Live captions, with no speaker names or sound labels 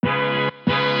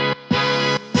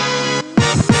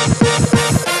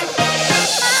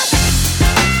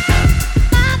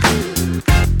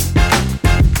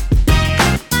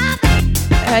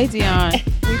Dion.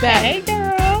 We back. Hey,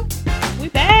 girl. We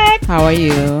back. How are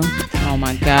you? Oh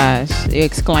my gosh. You're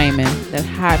exclaiming. That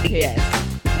high pitch. Yes.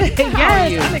 How are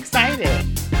you? I'm excited.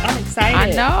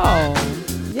 I know.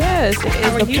 Yes, it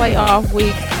is the playoff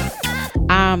week.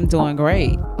 I'm doing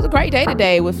great. It was a great day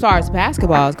today as far as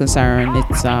basketball is concerned.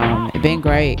 It's been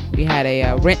great. We had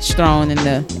a wrench thrown in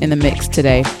the mix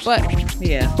today, but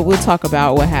we'll talk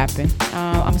about what happened.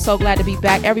 I'm so glad to be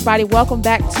back. Everybody, welcome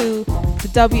back to the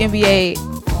WNBA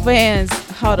Fans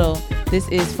Huddle. This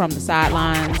is From the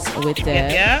Sidelines with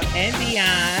Deb. Yep, and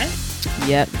Dion.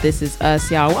 Yep, this is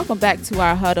us, y'all. Welcome back to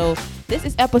our huddle. This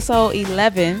is episode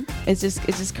 11. It's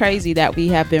just crazy that we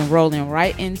have been rolling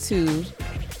right into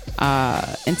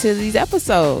these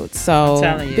episodes. So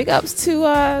big ups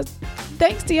to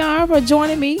thanks Dion for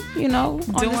joining me, on this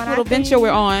little venture we're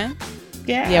on.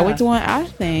 Yeah, we're doing our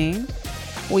thing.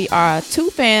 We are two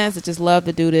fans that just love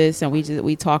to do this, and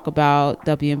we talk about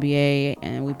WNBA,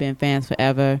 and we've been fans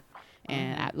forever.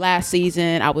 And last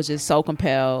season, I was just so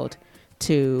compelled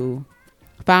to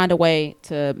find a way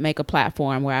to make a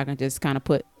platform where I can just kind of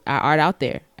put our art out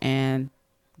there and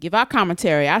give our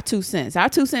commentary, our 2 cents. Our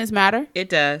 2 cents matter. It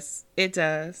does. We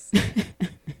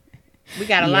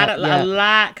got a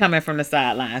lot coming from the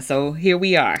sideline. So here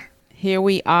we are. Here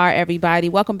we are, everybody.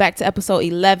 Welcome back to episode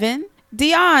 11.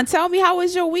 Dion, tell me, how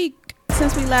was your week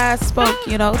since we last spoke,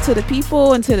 to the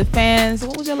people and to the fans?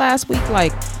 What was your last week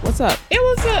like? What's up? It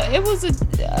was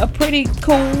a pretty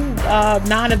cool,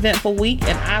 non-eventful week,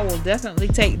 and I will definitely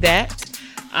take that.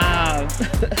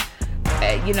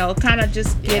 Kind of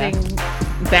just getting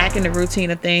back in the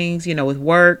routine of things, with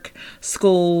work,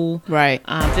 school. Right.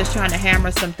 Just trying to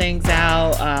hammer some things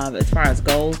out as far as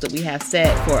goals that we have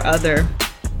set for other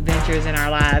ventures in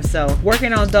our lives. So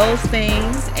working on those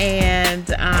things and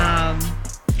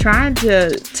trying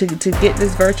to get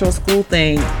this virtual school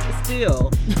thing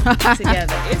still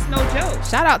together. It's no joke.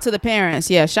 Shout out to the parents.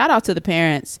 Yeah, shout out to the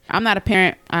parents. I'm not a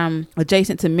parent. I'm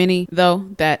adjacent to many, though,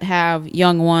 that have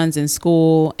young ones in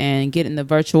school and getting the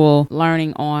virtual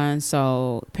learning on.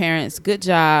 So parents, good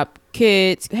job.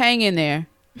 Kids, hang in there.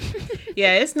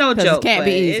 Yeah, it's no joke. It can't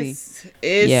be easy.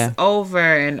 It's over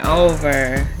and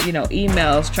over.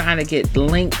 Emails trying to get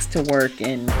links to work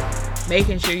and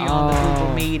making sure you're on the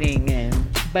Google meeting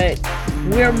but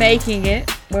we're making it.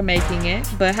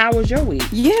 But how was your week?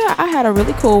 Yeah, I had a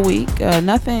really cool week.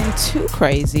 Nothing too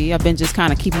crazy. I've been just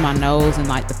kind of keeping my nose in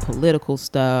like the political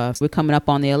stuff. We're coming up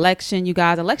on the election, you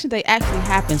guys. Election day actually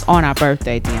happens on our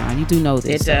birthday, Dion. You do know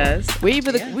this. It does. We're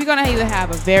gonna either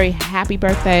have a very happy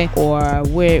birthday or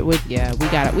we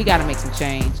gotta make some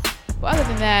change. But other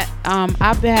than that,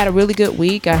 I've had a really good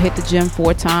week. I hit the gym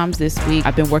 4 times this week.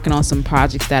 I've been working on some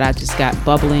projects that I just got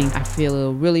bubbling. I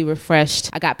feel really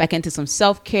refreshed. I got back into some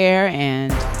self-care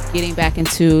and getting back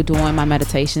into doing my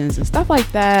meditations and stuff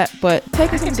like that. But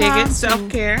taking some time to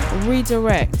self-care.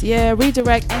 redirect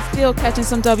and still catching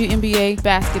some WNBA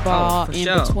basketball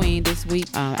between this week.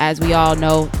 As we all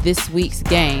know, this week's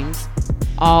games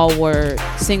all were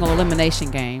single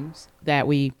elimination games that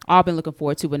we all been looking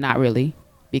forward to, but not really.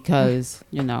 Because,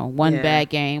 one bad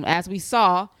game, as we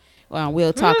saw,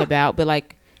 we'll talk about, but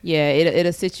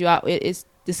it'll sit you out. It's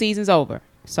the season's over.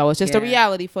 So it's just a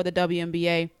reality for the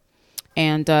WNBA.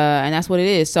 And that's what it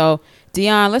is. So,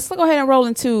 Dion, let's go ahead and roll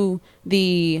into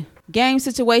the game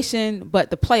situation, but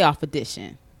the playoff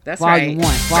edition. That's Volume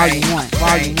right. Volume 1.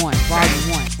 Volume 1.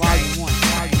 Volume 1. Volume 1.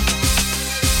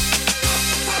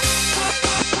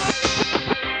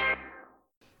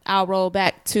 I'll roll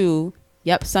back to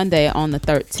Sunday on the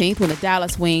 13th when the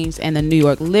Dallas Wings and the New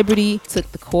York Liberty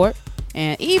took the court.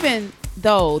 And even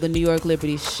though the New York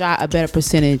Liberty shot a better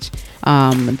percentage,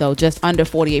 though just under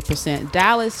 48%,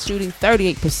 Dallas shooting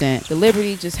 38%. The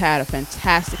Liberty just had a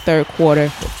fantastic third quarter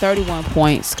with 31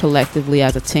 points collectively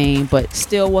as a team, but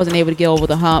still wasn't able to get over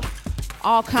the hump.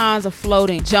 All kinds of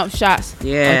floating jump shots.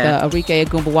 Yeah. Like Arike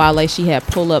Ogunbowale, she had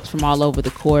pull-ups from all over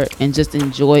the court and just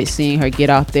enjoyed seeing her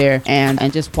get out there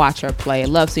and just watch her play. I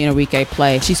love seeing Arike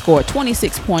play. She scored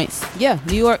 26 points. Yeah,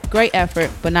 New York, great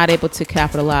effort, but not able to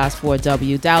capitalize for a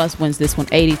W. Dallas wins this one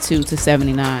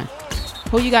 82-79.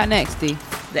 Who you got next, D?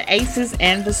 The Aces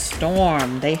and the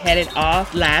Storm. They headed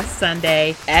off last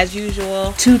Sunday. As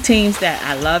usual, 2 teams that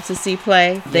I love to see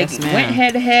play. They went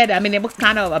head to head. I mean, it was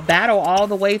kind of a battle all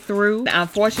the way through.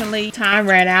 Unfortunately, time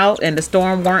ran out and the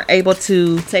Storm weren't able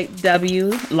to take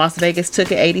W. Las Vegas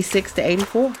took it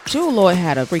 86-84. Jewel Lloyd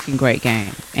had a freaking great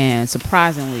game. And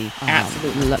surprisingly,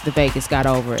 absolutely, the Vegas got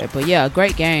over it. But yeah, a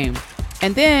great game.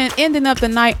 And then ending up the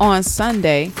night on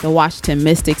Sunday, the Washington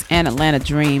Mystics and Atlanta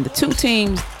Dream, the 2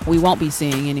 teams we won't be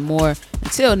seeing anymore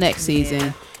until next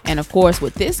season. And of course,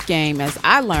 with this game, as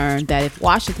I learned, that if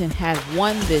Washington had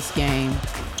won this game,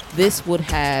 this would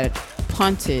have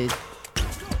punted,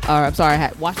 or I'm sorry,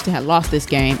 Washington had lost this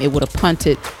game, it would have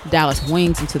punted Dallas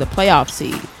Wings into the playoff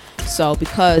seed. So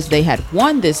because they had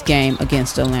won this game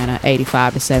against Atlanta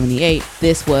 85-78,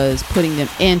 this was putting them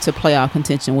into playoff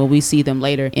contention when we see them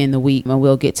later in the week, and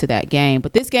we'll get to that game.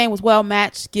 But this game was well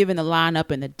matched given the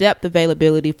lineup and the depth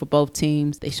availability for both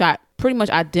teams. They shot pretty much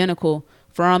identical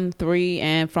from three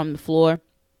and from the floor.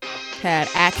 Had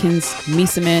Atkins,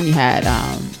 Miesemann, you had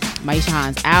Maisha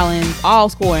Hines-Allen, all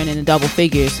scoring in the double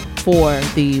figures for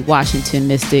the Washington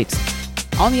Mystics.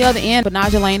 On the other end,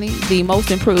 Betnijah Laney, the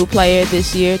most improved player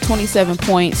this year, 27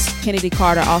 points. Kennedy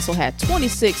Carter also had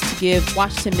 26 to give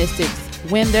Washington Mystics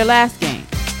win their last game,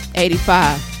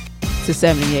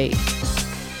 85-78.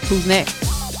 Who's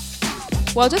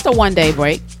next? Well, just a one-day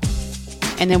break.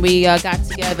 And then we got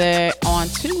together on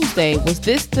Tuesday. Was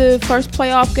this the first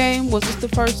playoff game? Was this the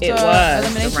first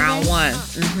elimination round game? One.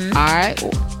 Mm-hmm. All right.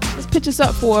 Let's pitch us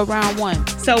up for round one.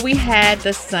 So we had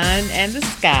the Sun and the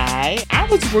Sky. I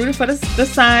was rooting for the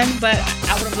Sun, but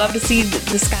I would have loved to see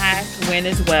the Sky win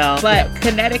as well. But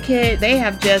Connecticut, they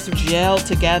have just gelled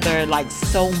together like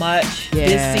so much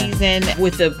this season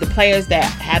with the players that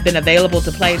have been available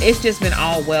to play. It's just been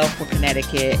all well for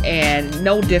Connecticut, and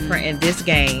no different in this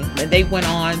game. They went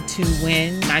on to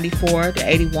win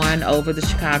 94-81 over the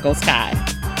Chicago Sky.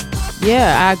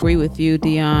 Yeah, I agree with you,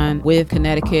 Dion. With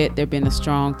Connecticut, they've been a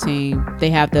strong team.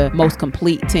 They have the most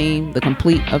complete team, the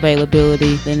complete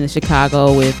availability. Then in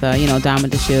Chicago with,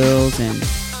 Diamond DeShields and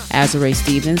Azurá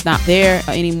Stevens. Not there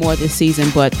anymore this season,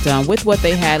 but with what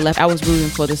they had left, I was rooting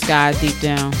for the Sky deep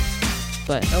down.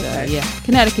 But,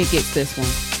 Connecticut gets this one.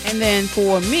 And then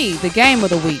for me, the game of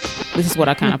the week, this is what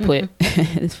I kind of put.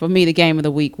 For me, the game of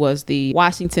the week was the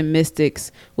Washington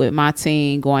Mystics with my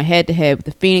team going head-to-head with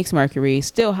the Phoenix Mercury.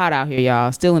 Still hot out here,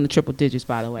 y'all. Still in the triple digits,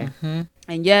 by the way. Mm-hmm.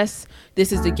 And yes,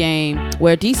 this is the game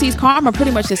where DC's karma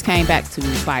pretty much just came back to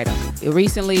bite them.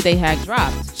 Recently, they had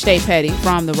dropped Shea Petty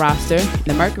from the roster.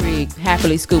 The Mercury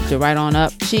happily scooped her right on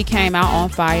up. She came out on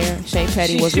fire. Shea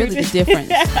Petty was really the difference.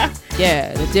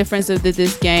 The difference of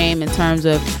this game in terms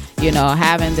of,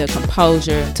 having the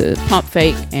composure to pump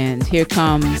fake. And here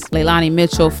comes Leilani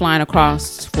Mitchell flying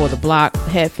across for the block,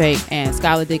 head fake, and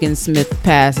Skylar Diggins-Smith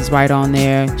passes right on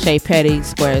there. Shea Petty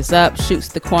squares up, shoots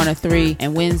the corner three,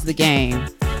 and wins the game,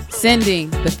 sending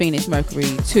the Phoenix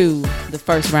Mercury to the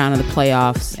first round of the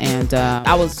playoffs. And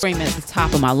I was screaming at the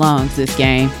top of my lungs this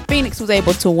game. Phoenix was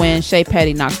able to win. Shea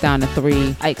Petty knocks down the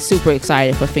three. Super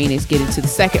excited for Phoenix getting to the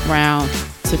second round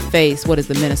to face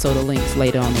the Minnesota Lynx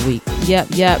later on the week.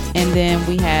 Yep. And then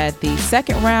we had the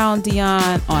second round,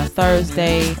 Dion, on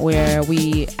Thursday, where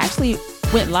we actually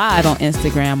went live on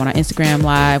Instagram. On our Instagram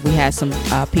live, we had some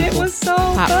people it was so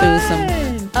pop fun. through,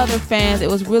 some other fans. It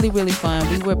was really, really fun.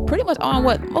 We were pretty much on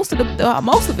most of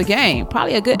the game,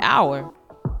 probably a good hour.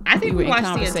 I think we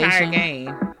watched the entire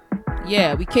game.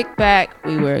 Yeah, we kicked back. I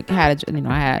had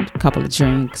a couple of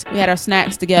drinks. We had our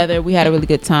snacks together. We had a really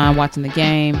good time watching the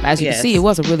game. As you can see, it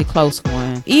was a really close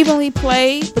one. Evenly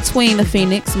played between the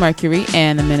Phoenix Mercury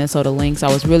and the Minnesota Lynx. I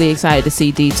was really excited to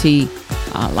see DT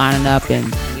lining up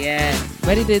and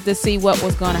ready to see what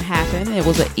was going to happen. It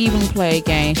was an evenly played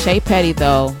game. Shea Petty,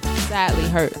 though, sadly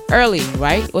hurt early,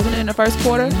 right? Wasn't it in the first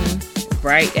quarter? Mm-hmm.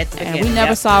 Right at the beginning. And we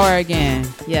never saw her again.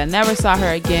 Yeah, never saw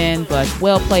her again, but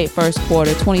well played first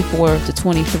quarter,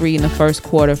 24-23 in the first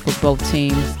quarter for both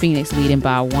teams. Phoenix leading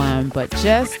by 1, but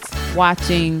just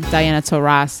watching Diana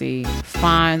Taurasi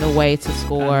find a way to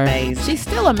score. Amazing. She's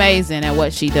still amazing at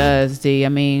what she does, D. I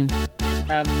mean,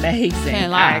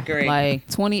 amazing. I agree. Like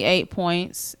 28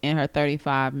 points in her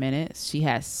 35 minutes. She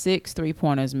has 6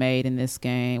 3-pointers made in this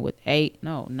game with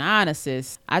 9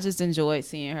 assists. I just enjoyed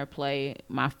seeing her play.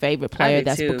 My favorite player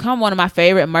that's become one of my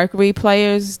favorite Mercury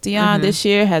players, Dion, this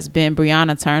year has been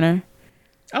Brianna Turner.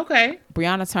 Okay.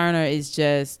 Brianna Turner is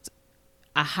just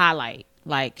a highlight.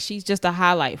 Like, she's just a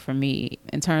highlight for me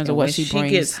in terms of what she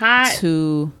brings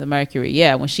to the Mercury.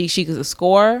 Yeah, when she's a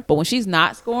scorer, but when she's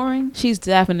not scoring, she's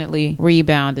definitely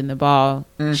rebounding the ball.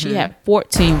 Mm-hmm. She had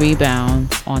 14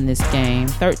 rebounds on this game,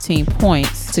 13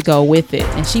 points to go with it,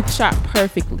 and she shot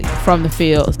perfectly from the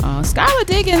field. Skylar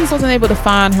Diggins wasn't able to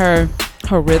find her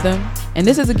rhythm, and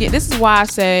this is why I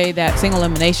say that single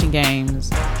elimination games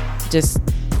just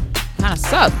kind of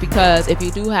suck, because if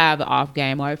you do have the off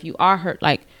game, or if you are hurt,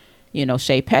 like,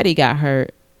 Shea Petty got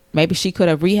hurt, maybe she could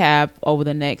have rehabbed over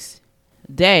the next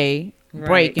day,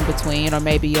 break in between, or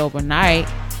maybe overnight,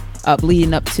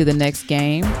 leading up to the next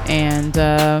game. And,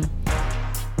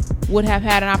 would have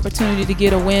had an opportunity to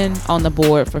get a win on the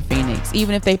board for Phoenix,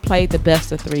 even if they played the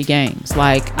best of 3 games.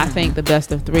 Like, I think the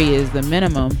best of 3 is the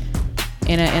minimum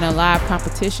in a live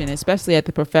competition, especially at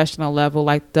the professional level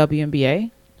like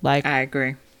WNBA. Like, I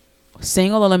agree.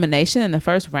 Single elimination in the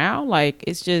first round, like,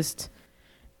 it's just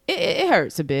it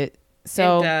hurts a bit.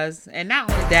 So it does. And not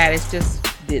only that, it's just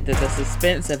the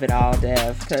suspense of it all,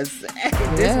 Dev, because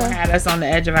this one had us on the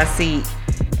edge of our seat.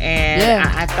 And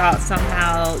I thought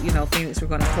somehow, Phoenix were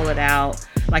going to pull it out.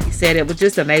 Like you said, it was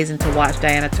just amazing to watch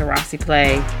Diana Taurasi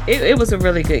play. It was a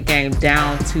really good game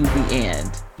down to the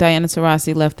end. Diana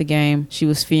Taurasi left the game. She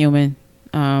was fuming.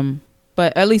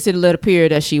 But at least it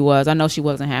appeared that she was. I know she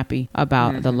wasn't happy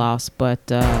about the loss. But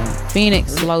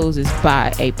Phoenix loses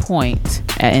by a point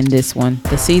in this one.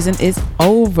 The season is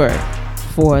over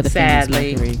for the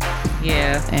Sadly. Phoenix Mercury.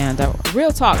 Yeah. And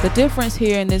real talk, the difference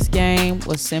here in this game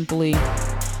was simply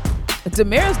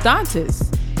Damaris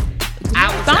Dantas.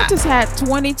 Dantas had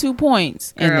 22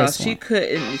 points in this one. She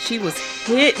couldn't. She was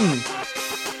hitting.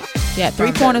 Yeah,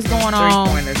 3-pointers going on.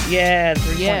 3-pointers. Yeah,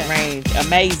 3-point range.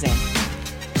 Amazing.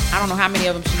 I don't know how many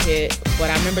of them she hit, but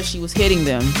I remember she was hitting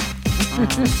them.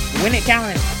 When it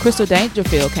counted. Crystal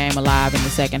Dangerfield came alive in the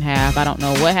second half. I don't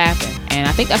know what happened. And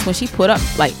I think that's when she put up,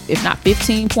 like, if not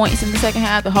 15 points in the second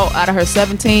half, out of her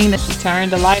 17. She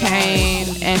turned the light on.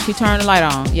 And she turned the light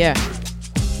on, yeah.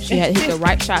 She had hit the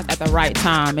right shot at the right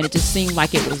time, and it just seemed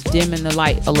like it was dimming the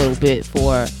light a little bit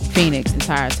for Phoenix the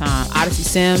entire time. Odyssey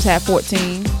Sims had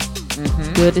 14.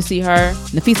 Good to see her.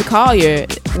 Napheesa Collier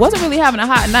wasn't really having a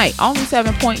hot night. Only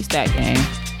 7 points that game.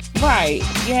 Right.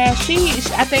 Yeah,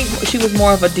 I think she was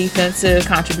more of a defensive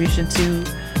contribution to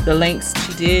the Lynx.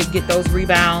 She did get those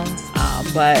rebounds,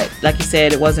 but like you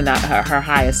said, it wasn't her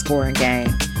highest scoring game.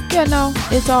 Yeah, no,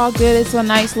 it's all good. It's a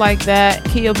nights like that.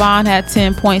 Kia Vaughn had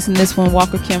 10 points in this one.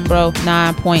 Walker Kimbrough,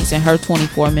 9 points in her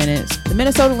 24 minutes. The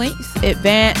Minnesota Lynx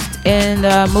advanced and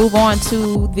move on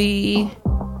to the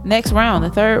next round,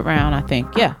 the third round, I think.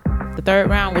 Yeah, the third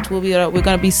round, which we're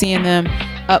going to be seeing them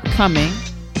upcoming.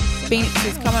 Phoenix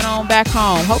is coming on back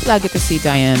home. Hopefully I get to see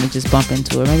Diane and just bump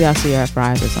into her. Maybe I'll see her at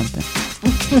Fry's or something.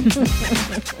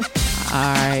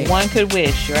 All right. One could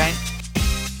wish, right?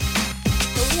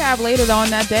 We have later on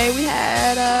that day, we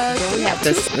had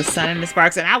the Sun and the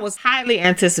Sparks, and I was highly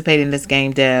anticipating this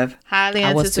game, Dev. Highly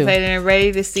anticipating and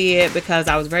ready to see it, because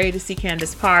I was ready to see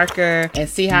Candace Parker and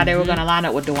see how they were going to line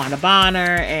up with DeWanna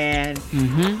Bonner, and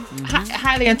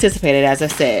highly anticipated, as I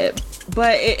said.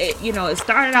 But it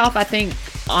started off, I think,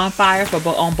 on fire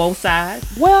on both sides.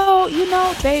 Well,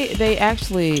 they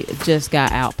actually just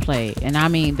got outplayed, and I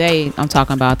mean I'm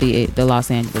talking about the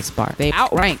Los Angeles Sparks. They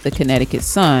outranked the Connecticut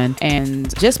Sun,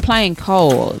 and just playing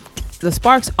cold. The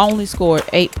Sparks only scored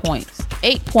 8 points.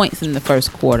 8 points in the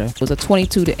first quarter. It was a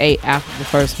 22-8 after the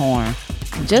first horn.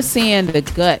 Just seeing the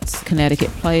guts Connecticut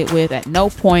played with, at no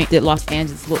point did Los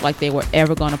Angeles look like they were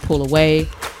ever going to pull away,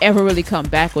 ever really come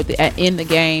back with it in the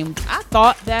game. I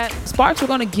thought that Sparks were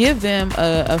going to give them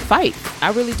a fight.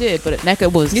 I really did, but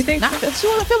Nneka was she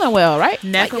wasn't feeling well, right?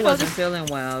 Nneka wasn't feeling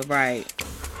well, right?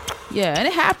 Yeah, and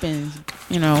it happens,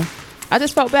 I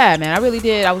just felt bad, man. I really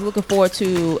did. I was looking forward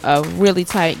to a really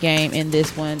tight game in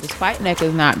this one, despite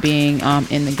Nneka not being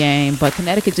in the game. But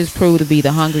Connecticut just proved to be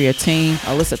the hungrier team.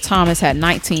 Alyssa Thomas had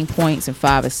 19 points and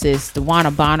 5 assists.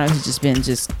 DeWanna Bonner has just been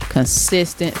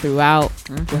consistent throughout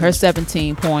with her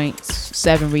 17 points,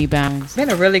 7 rebounds. It's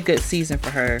been a really good season for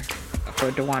her, for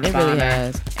DeWanna Bonner. It really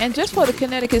has. And just for the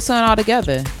Connecticut Sun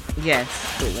altogether.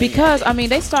 Yes. Because, I mean,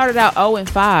 they started out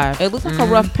 0-5. It looks like a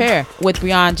rough pair with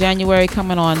Breon January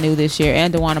coming on new this year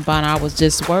and DeWanna Bonner. I was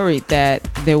just worried that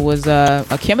there was a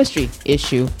chemistry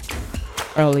issue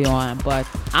early on. But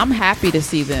I'm happy to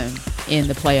see them in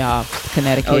the playoffs,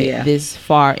 Connecticut, this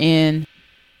far in.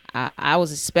 I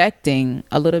was expecting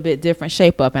a little bit different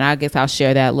shape up, and I guess I'll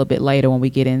share that a little bit later when we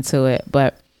get into it.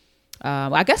 But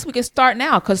I guess we can start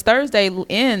now, because Thursday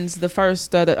ends the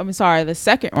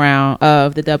second round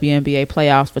of the WNBA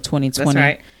playoffs for 2020.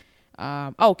 That's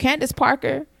right. Candace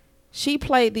Parker, she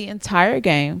played the entire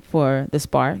game for the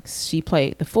Sparks. She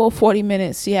played the full 40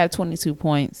 minutes. She had 22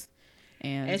 points.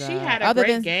 And she had a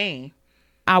great game.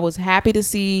 I was happy to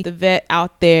see the vet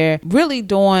out there really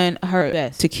doing her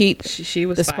best to keep she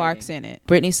was the Sparks in it.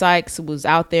 Brittany Sykes was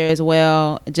out there as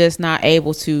well, just not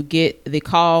able to get the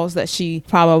calls that she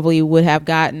probably would have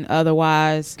gotten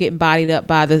otherwise, getting bodied up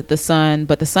by the Sun.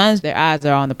 But the Suns, their eyes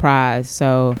are on the prize.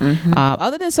 So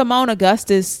other than Simone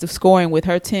Augustus scoring with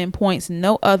her 10 points,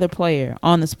 no other player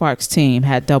on the Sparks team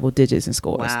had double digits in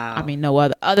scores. Wow. I mean, no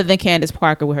other than Candace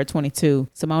Parker with her 22.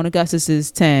 Simone Augustus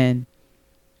is 10.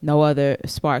 No other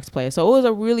Sparks player. So it was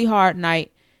a really hard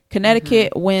night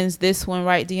Connecticut wins this one,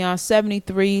 right, Dion?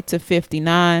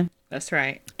 73-59. That's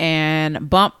right. And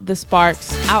bump the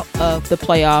Sparks out of the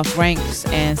playoff ranks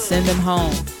and send them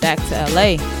home back to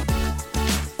LA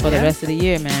for the rest of the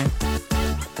year, man.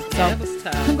 So, it was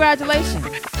tough. Congratulations.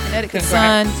 Connecticut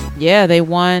Sun. Yeah, they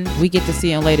won. We get to see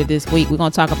them later this week. We're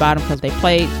going to talk about them because they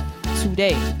played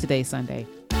today, Sunday.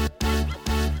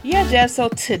 Yeah, Jess. So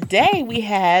today we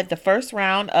had the first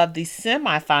round of the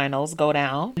semifinals go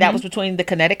down. That was between the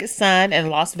Connecticut Sun and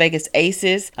Las Vegas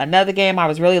Aces. Another game I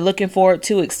was really looking forward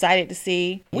to, excited to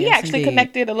see. We actually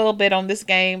connected a little bit on this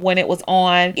game when it was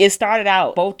on. It started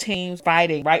out both teams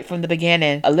fighting right from the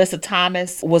beginning. Alyssa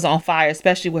Thomas was on fire,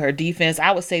 especially with her defense.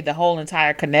 I would say the whole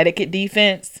entire Connecticut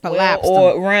defense collapsed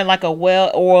or ran like a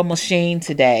well-oiled machine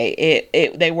today.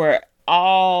 They were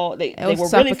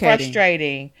really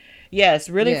frustrating. Yes,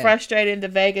 really frustrating the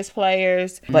Vegas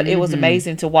players, but it was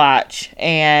amazing to watch.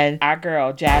 And our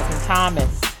girl, Jasmine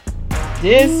Thomas,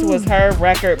 this was her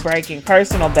record-breaking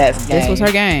personal best game. This was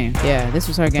her game. Yeah, this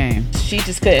was her game. She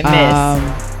just couldn't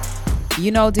miss.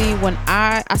 You know, D, when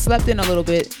I slept in a little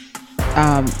bit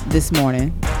this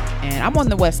morning, and I'm on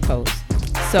the West Coast,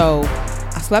 so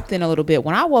I slept in a little bit.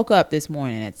 When I woke up this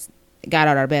morning, got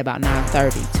out of bed about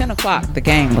 9:30. 10 o'clock, the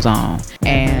game was on.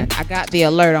 And I got the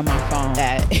alert on my phone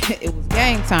that it was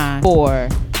game time for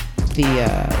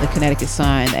the Connecticut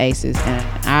Sun and the Aces. And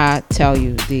I tell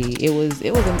you, it was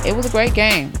a great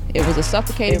game. It was a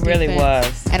suffocating defense. It really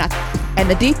was. And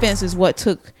the defense is what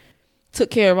took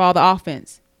care of all the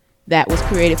offense that was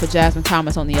created for Jasmine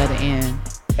Thomas on the other end.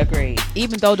 Agreed.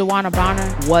 Even though DeWanna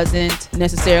Bonner wasn't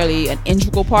necessarily an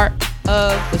integral part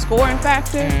of the scoring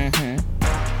factor,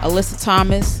 Alyssa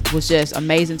Thomas was just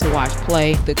amazing to watch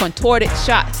play. The contorted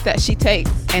shots that she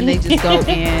takes, and they just go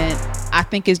in. I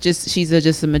think she's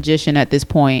just a magician at this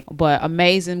point. But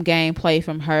amazing gameplay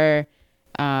from her.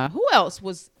 Who else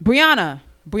was Brianna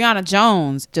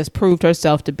Jones? Just proved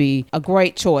herself to be a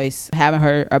great choice, having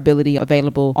her ability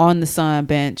available on the Sun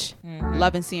bench.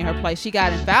 Loving seeing her play. She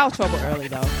got in foul trouble early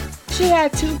though. She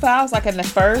had 2 fouls like in the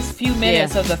first few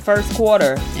minutes of the first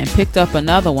quarter. And picked up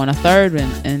another one, a third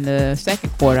in the second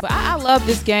quarter. But I love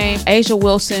this game. A'ja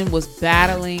Wilson was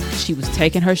battling. She was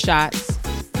taking her shots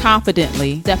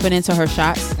confidently, stepping into her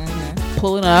shots,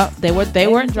 pulling up. They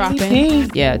weren't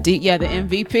dropping. Yeah, the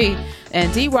MVP.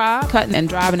 And D-Rob cutting and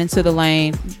driving into the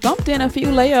lane. Bumped in a few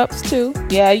layups too.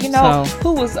 Yeah,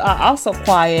 who was also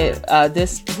quiet.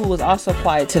 Who was also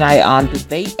quiet tonight on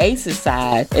the Aces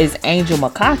side is Angel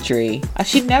McCoughtry.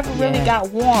 She never really got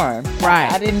warm. Right.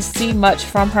 I didn't see much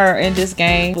from her in this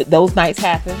game. But those nights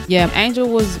happen. Yeah, Angel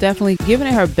was definitely giving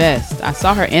it her best. I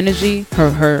saw her energy.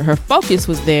 Her focus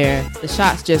was there. The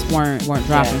shots just weren't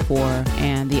dropping for her.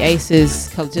 And the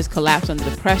Aces just collapsed under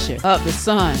the pressure of the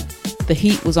Sun. The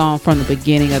heat was on from the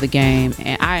beginning of the game,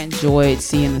 and I enjoyed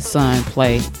seeing the Sun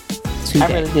play today.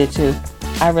 I really did too.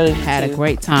 I really had a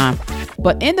great time.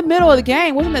 But in the middle of the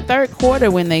game, wasn't the third quarter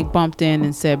when they bumped in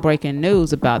and said breaking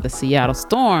news about the Seattle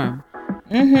Storm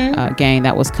game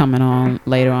that was coming on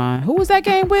later on. Who was that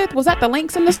game with? Was that the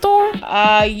Lynx and the Storm?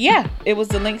 Yeah, it was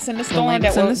the Lynx and the Storm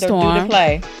that were due to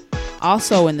play.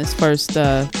 Also in this first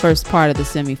part of the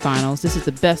semifinals, this is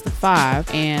the best of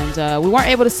 5, and we weren't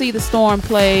able to see the Storm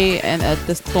play and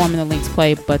the Storm and the Lynx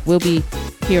play, but we'll be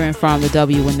hearing from the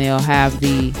W when they'll have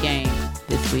the game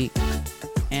this week.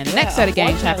 And the next set of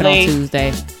games happen on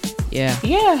Tuesday. Yeah.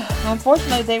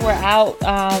 Unfortunately, they were out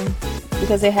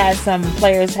because they had some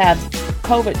players have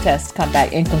COVID tests come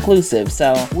back inconclusive.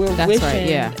 So we're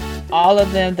wishing all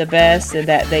of them the best and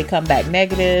that they come back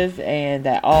negative and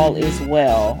that all is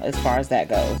well as far as that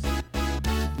goes.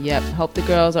 Yep. Hope the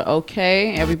girls are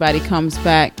okay. Everybody comes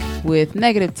back with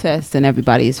negative tests and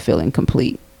everybody is feeling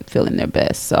complete, feeling their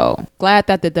best. So glad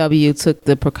that the W took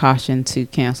the precaution to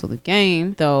cancel the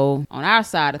game. Though on our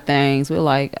side of things, we're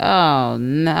like, oh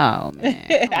no,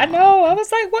 man. I know. I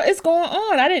was like, what is going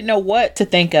on? I didn't know what to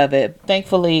think of it.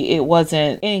 Thankfully, it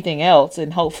wasn't anything else.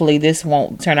 And hopefully this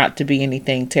won't turn out to be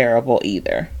anything terrible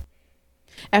either.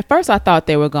 At first, I thought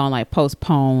they were going to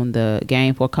postpone the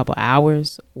game for a couple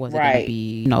hours. Was it going to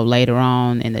be, later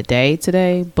on in the day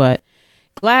today? But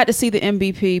glad to see the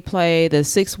MVP play, the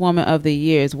 6th Woman of the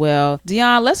Year as well.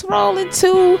 Dion, let's roll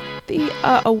into the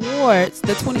awards,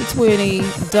 the 2020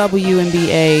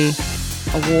 WNBA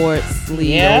Awards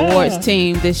League Awards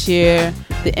team this year.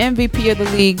 The MVP of the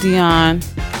league, Dion.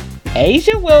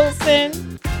 A'ja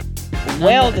Wilson.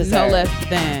 Well deserved. No less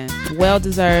than well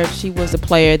deserved. She was a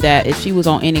player that if she was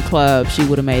on any club, she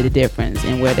would have made a difference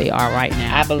in where they are right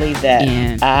now. I believe that.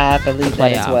 I believe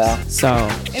that as well. So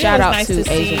shout out nice to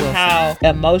A'ja Wilson. How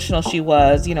emotional she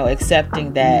was,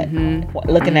 accepting that,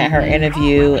 looking at her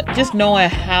interview, just knowing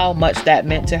how much that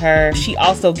meant to her. She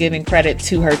also giving credit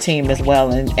to her team as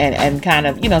well, and kind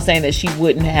of saying that she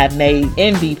wouldn't have made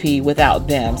MVP without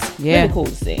them. Yeah, really cool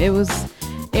to see.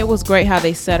 It was great how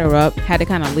they set her up, had to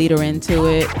kind of lead her into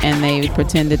it, and they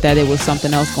pretended that it was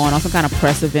something else going on, some kind of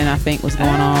press event I think was going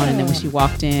on, and then when she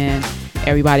walked in,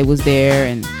 everybody was there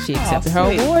and she accepted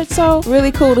her award. So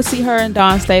really cool to see her and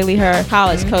Dawn Staley, her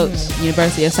college coach,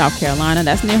 University of South Carolina.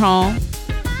 That's near home.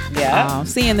 Yeah.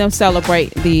 Seeing them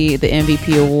celebrate the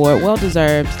MVP award, well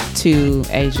deserved to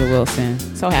A'ja Wilson.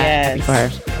 So happy for her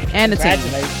and the team.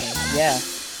 Congratulations. Yeah.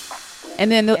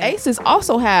 And then the Aces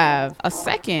also have a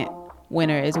second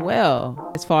winner as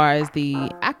well as far as the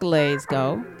accolades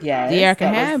go. Yes, Dearica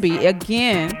Hamby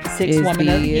again, Sixth Woman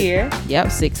of the Year.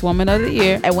 Yep, Sixth Woman of the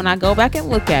Year. And when I go back and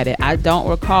look at it, I don't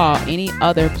recall any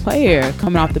other player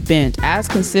coming off the bench as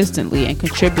consistently and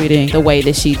contributing the way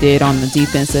that she did on the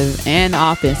defensive and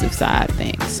offensive side of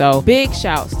things. So big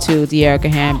shouts to Dearica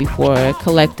Hamby for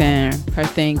collecting her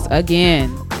things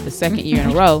again, the second year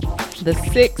in a row, the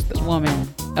Sixth Woman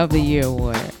of the Year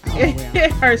award.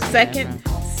 Her second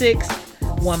Sixth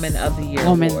Woman of the Year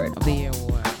award. Of the Year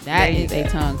award. That is a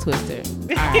tongue twister.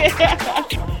 All right.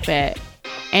 Fat.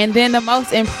 And then the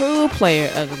most improved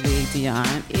player of the league,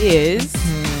 Dion, is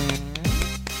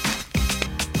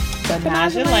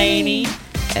Betnijah Laney.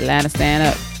 Atlanta, stand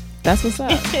up. That's what's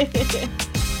up.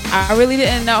 I really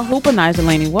didn't know who Betnijah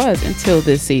Laney was until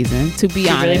this season, to be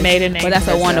honest. Really made a name. But that's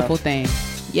a wonderful thing.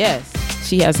 Yes.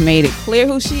 She has made it clear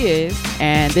who she is,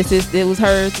 and it was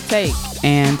hers to take.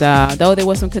 And though there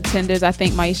were some contenders, I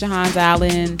think Maisha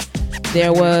Hans-Allen,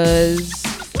 there was,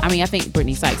 I think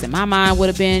Brittany Sykes in my mind would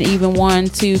have been even one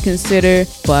to consider.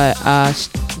 But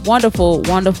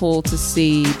wonderful to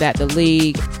see that the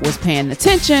league was paying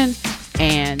attention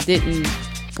and didn't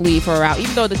leave her out,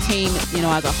 even though the team,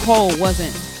 as a whole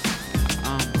wasn't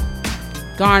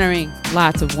garnering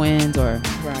lots of wins or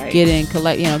getting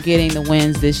the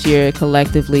wins this year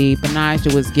collectively.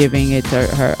 Betnijah was giving it to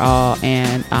her all,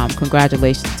 and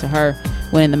congratulations to her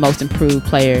winning the Most Improved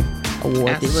Player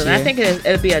award this year. I think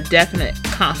it'll be a definite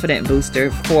confidence booster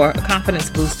for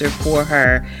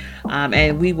her,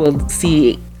 and we will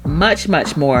see much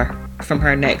more from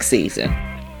her next season.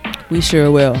 We sure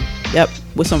will. Yep,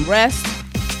 with some rest,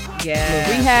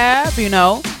 rehab,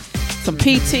 some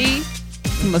PT.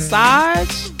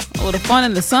 Massage, a little fun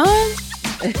in the sun.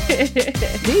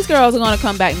 These girls are going to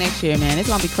come back next year, man. It's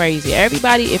going to be crazy.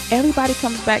 If everybody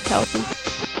comes back healthy.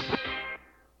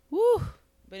 Woo.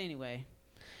 But anyway,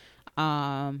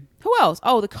 who else?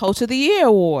 Oh, the Coach of the Year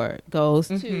award goes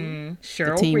to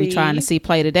Cheryl the team Reeve. we're trying to see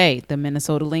play today, the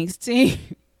Minnesota Lynx team.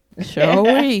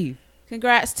 Cheryl Reeve.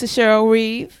 Congrats to Cheryl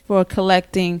Reeve for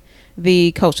collecting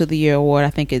the Coach of the Year award.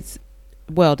 I think it's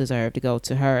well deserved to go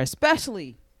to her,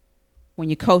 especially when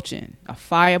you're coaching a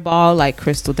fireball like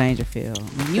Crystal Dangerfield.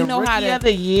 You know how of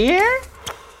the year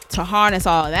to harness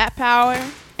all of that power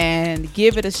and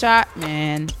give it a shot,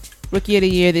 man. Rookie of the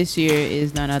Year this year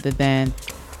is none other than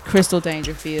Crystal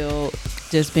Dangerfield.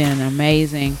 Just been an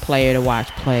amazing player to watch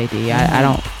play, D.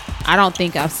 I don't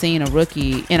think I've seen a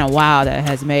rookie in a while that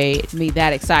has made me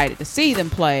that excited to see them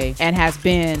play and has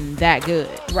been that good.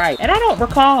 Right. And I don't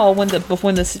recall when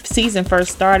the season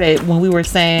first started, when we were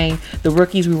saying the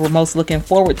rookies we were most looking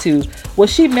forward to.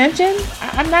 Was she mentioned?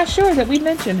 I'm not sure that we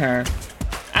mentioned her.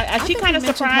 She kind of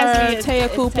surprised me. Taya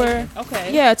Cooper.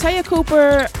 Okay. Yeah, Taya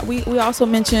Cooper. We also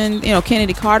mentioned,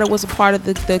 Kennedy Carter was a part of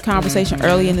the conversation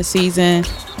early in the season.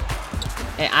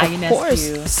 And of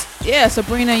course, yeah,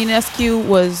 Sabrina Ionescu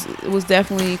was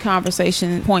definitely a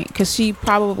conversation point because she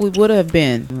probably would have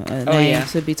been a name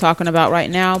to be talking about right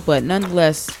now. But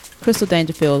nonetheless, Crystal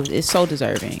Dangerfield is so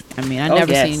deserving. I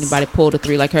never seen anybody pull the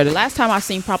three like her. The last time I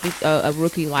seen probably a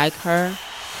rookie like her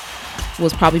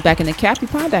was probably back in the Cappy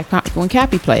Pondac when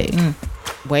Cappy played.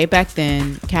 Way back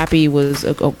then, Cappy was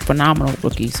a phenomenal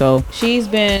rookie. So she's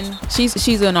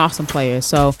an awesome player.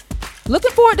 So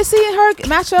looking forward to seeing her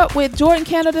match up with Jordan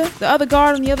Canada, the other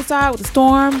guard on the other side with the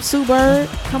Storm, Sue Bird,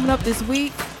 coming up this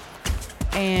week.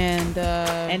 And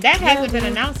that hasn't been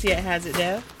announced yet, has it,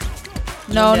 Dev?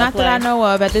 No, not that I know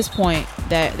of at this point.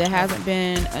 That there hasn't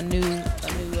been a new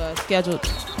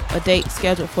date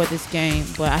scheduled for this game,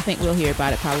 but I think we'll hear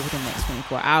about it probably within the next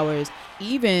 24 hours.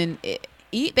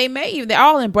 They're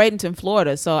all in Bradenton,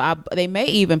 Florida, so they may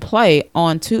even play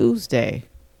on Tuesday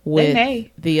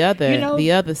with the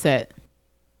other set.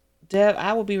 Deb,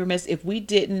 I will be remiss if we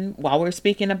didn't, while we're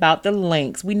speaking about the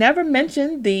Lynx, we never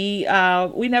mentioned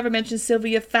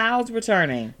Sylvia Fowles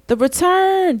returning. The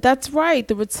return, that's right,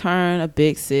 the return of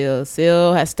Big Syl.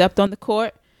 Syl has stepped on the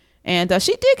court, and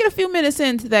she did get a few minutes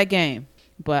into that game.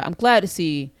 But I'm glad to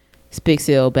see Big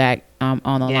Syl back on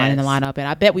the line in the lineup, and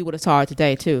I bet we would have saw her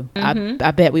today too.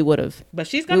 I bet we would have. But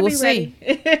she's gonna be ready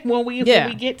when we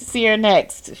get to see her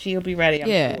next. She'll be ready.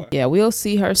 I'm sure. Yeah, we'll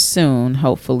see her soon,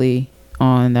 hopefully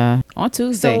on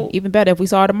Tuesday. So, even better if we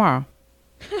saw her tomorrow.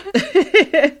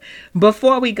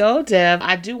 Before we go, Dev,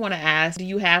 I do want to ask: do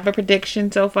you have a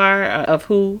prediction so far of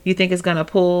who you think is gonna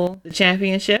pull the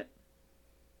championship?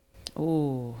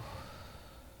 Ooh.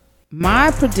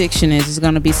 My prediction is it's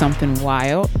going to be something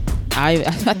wild. I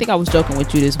think I was joking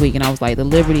with you this week, and I was like, the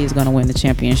Liberty is going to win the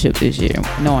championship this year.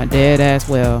 Knowing dead ass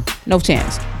well, no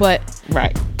chance. But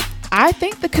right, I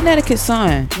think the Connecticut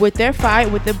Sun, with their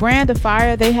fight, with the brand of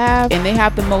fire they have, and they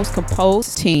have the most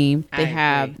composed team. They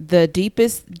have the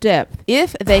deepest depth.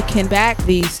 If they can back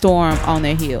the Storm on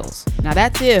their heels. Now,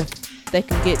 that's if they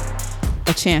can get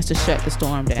a chance to shut the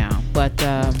Storm down. But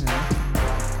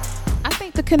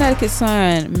the Connecticut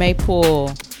Sun may pull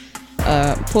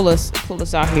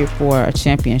us out here for a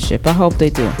championship. I hope they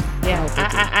do. Yeah,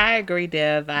 I agree,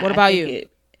 Dev. What about you?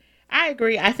 I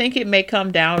agree. I think it may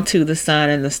come down to the Sun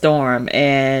and the Storm,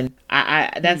 and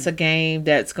that's a game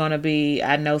that's going to be,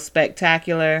 I know,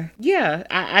 spectacular. Yeah,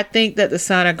 I think that the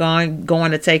Sun are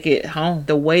going to take it home.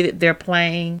 The way that they're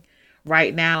playing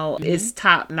right now is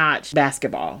top-notch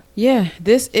basketball. Yeah,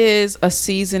 this is a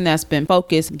season that's been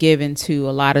given to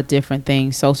a lot of different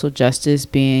things, social justice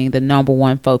being the number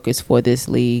one focus for this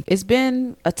league. It's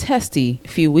been a testy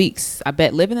few weeks. I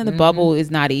bet living in the bubble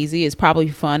is not easy. It's probably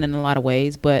fun in a lot of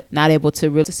ways, but not able to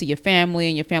really see your family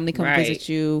and your family come visit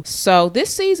you. So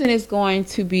this season is going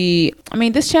to be,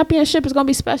 this championship is going to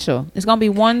be special. It's going to be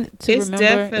one to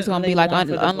remember. It's going to be like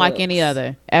unlike any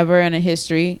other ever in a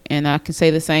history, and I can say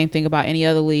the same thing about any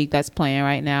other league that's playing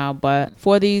right now. But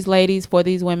for these ladies, for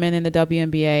these women in the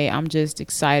WNBA, I'm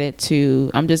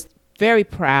just very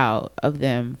proud of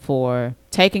them for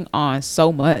taking on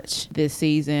so much this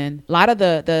season. A lot of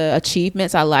the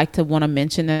achievements I like to want to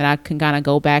mention that I can kind of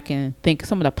go back and think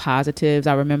some of the positives.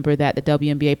 I remember that the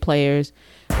WNBA players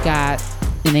got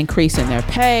an increase in their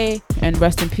pay, and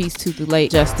rest in peace to the late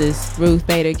Justice Ruth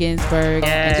Bader Ginsburg.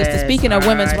 Yes, and just speaking of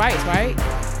women's rights, right?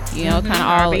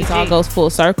 It all goes full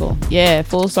circle. Yeah,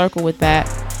 full circle with that.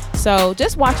 So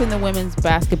just watching the women's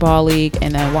basketball league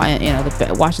and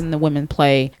watching the women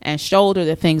play and shoulder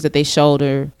the things that they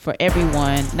shoulder for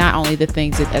everyone, not only the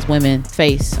things that as women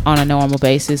face on a normal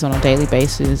basis, on a daily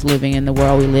basis, living in the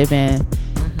world we live in.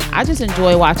 I just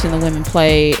enjoy watching the women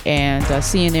play and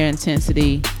seeing their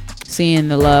intensity, seeing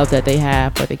the love that they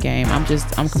have for the game. I'm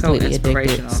completely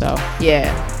addicted. So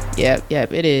yeah,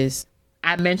 it is.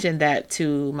 I mentioned that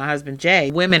to my husband, Jay.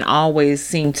 Women always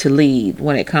seem to lead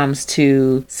when it comes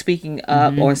to speaking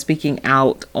up or speaking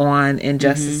out on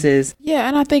injustices. Yeah,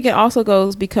 and I think it also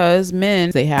goes because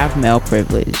men, they have male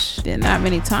privilege. And not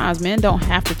many times men don't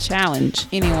have to challenge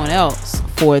anyone else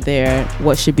for their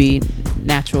what should be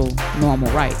natural,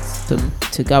 normal rights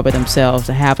to govern themselves,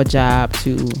 to have a job,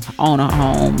 to own a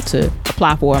home, to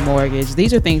apply for a mortgage.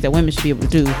 These are things that women should be able to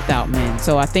do without men.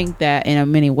 So I think that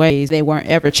in many ways they weren't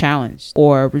ever challenged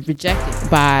or rejected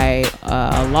by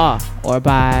a law or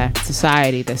by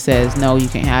society that says no, you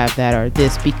can't have that or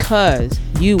this because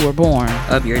you were born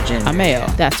of your gender, a male.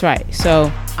 That's right.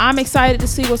 So I'm excited to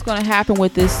see what's going to happen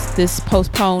with this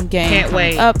postponed game. Can't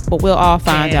wait up, but we'll all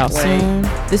find out soon.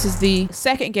 This is the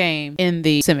second game in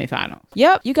the semifinals.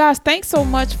 Yep, you guys, thanks so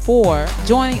much for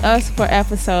joining us for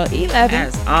episode 11.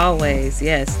 As always,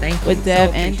 yes, thank you. With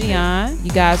Deb and Dion.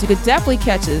 You guys, you could definitely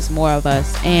catch us, more of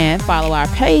us, and follow our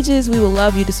pages. We would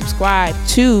love you to subscribe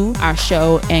to our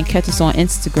show and catch us on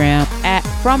Instagram at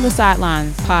From the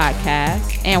Sidelines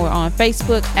Podcast, and we're on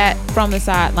Facebook at From the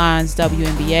Sidelines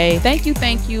WNBA. Thank you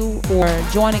for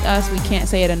joining us. We can't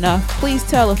say it enough. Please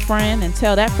tell a friend and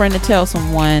tell that friend to tell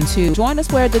someone to join us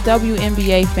where the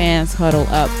WNBA fans huddle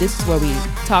up. This is where we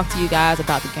talk to you guys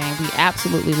about the game we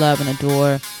absolutely love and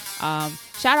adore.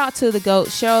 Shout out to the GOAT,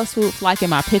 Sheryl Swoopes, liking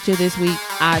my picture this week.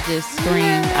 I just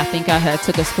screamed. I think I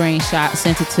took a screenshot,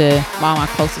 sent it to all my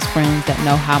closest friends that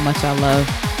know how much I love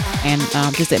and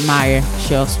just admire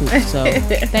Sheryl Swoopes. So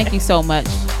thank you so much.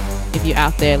 If you're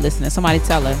out there listening, somebody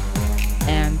tell her.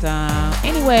 And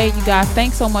anyway, you guys,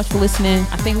 thanks so much for listening.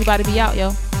 I think we about to be out,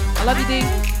 yo. I love you,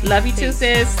 D. Love you too,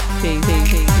 sis.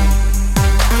 Peace.